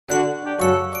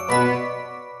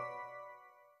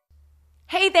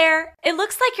there, it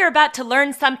looks like you're about to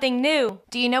learn something new.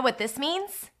 Do you know what this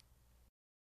means?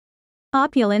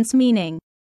 Opulence meaning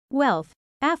wealth,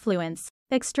 affluence,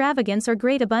 extravagance or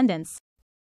great abundance.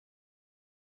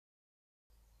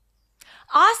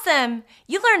 Awesome!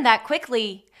 You learned that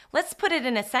quickly. Let's put it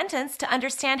in a sentence to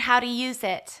understand how to use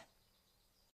it.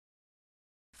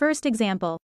 First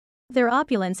example. Their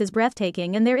opulence is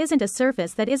breathtaking and there isn't a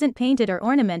surface that isn't painted or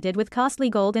ornamented with costly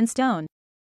gold and stone.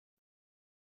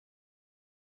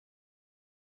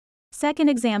 Second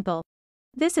example.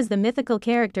 This is the mythical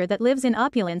character that lives in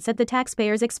opulence at the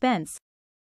taxpayer's expense.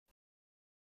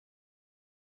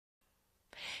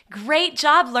 Great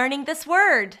job learning this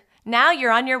word! Now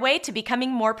you're on your way to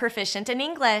becoming more proficient in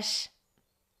English.